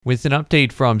With an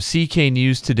update from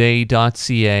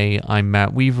cknewstoday.ca, I'm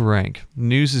Matt Weaverank.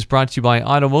 News is brought to you by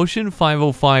Automotion,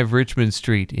 505 Richmond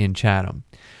Street in Chatham.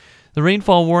 The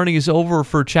rainfall warning is over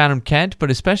for Chatham-Kent, but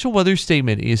a special weather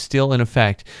statement is still in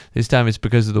effect. This time it's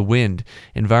because of the wind.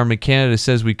 Environment Canada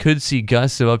says we could see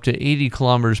gusts of up to 80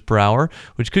 kilometers per hour,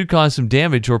 which could cause some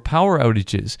damage or power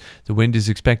outages. The wind is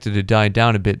expected to die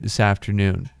down a bit this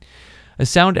afternoon. A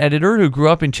sound editor who grew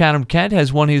up in Chatham-Kent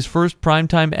has won his first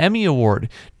primetime Emmy Award.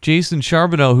 Jason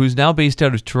Charbonneau, who's now based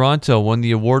out of Toronto, won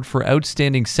the award for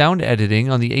outstanding sound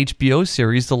editing on the HBO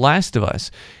series The Last of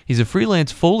Us. He's a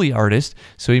freelance Foley artist,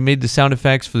 so he made the sound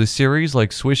effects for the series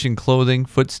like swishing clothing,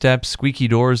 footsteps, squeaky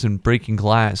doors, and breaking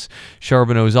glass.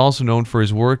 Charbonneau is also known for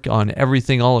his work on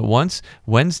Everything All at Once,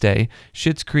 Wednesday,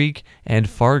 Schitt's Creek, and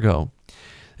Fargo.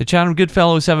 The Chatham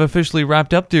Goodfellows have officially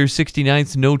wrapped up their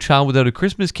 69th No Child Without a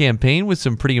Christmas campaign with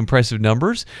some pretty impressive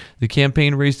numbers. The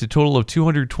campaign raised a total of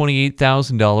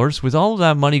 $228,000, with all of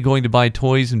that money going to buy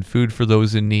toys and food for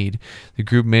those in need. The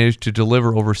group managed to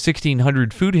deliver over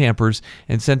 1,600 food hampers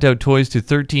and sent out toys to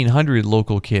 1,300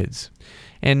 local kids.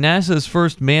 And NASA's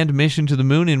first manned mission to the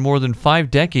moon in more than 5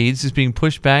 decades is being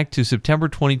pushed back to September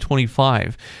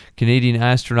 2025. Canadian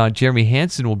astronaut Jeremy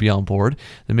Hansen will be on board.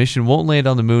 The mission won't land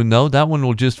on the moon, though. That one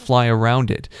will just fly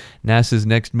around it. NASA's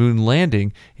next moon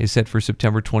landing is set for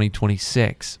September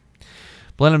 2026.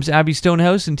 Blenheim's Abby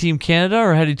Stonehouse and Team Canada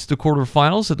are headed to the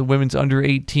quarterfinals at the Women's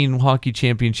Under-18 Hockey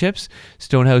Championships.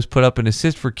 Stonehouse put up an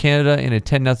assist for Canada in a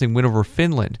 10-0 win over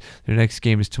Finland. Their next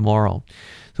game is tomorrow.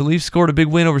 The Leafs scored a big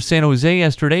win over San Jose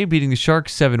yesterday, beating the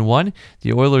Sharks 7-1.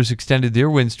 The Oilers extended their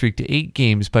win streak to 8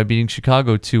 games by beating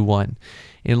Chicago 2-1.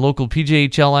 In local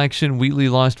PJHL action, Wheatley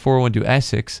lost 4-1 to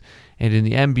Essex. And in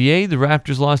the NBA, the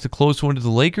Raptors lost a close one to the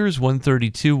Lakers,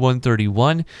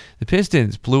 132-131. The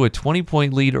Pistons blew a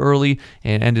 20-point lead early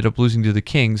and ended up losing to the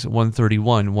Kings,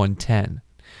 131-110.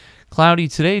 Cloudy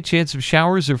today, chance of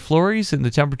showers or flurries, and the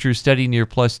temperature is steady near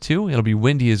 +2. It'll be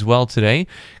windy as well today.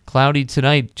 Cloudy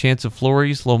tonight, chance of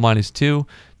flurries, low -2.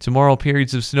 Tomorrow,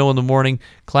 periods of snow in the morning.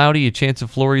 Cloudy, a chance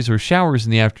of flurries or showers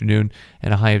in the afternoon,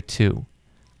 and a high of 2.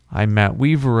 I'm Matt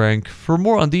Weaverank. For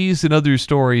more on these and other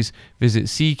stories, visit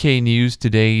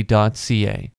cknewstoday.ca.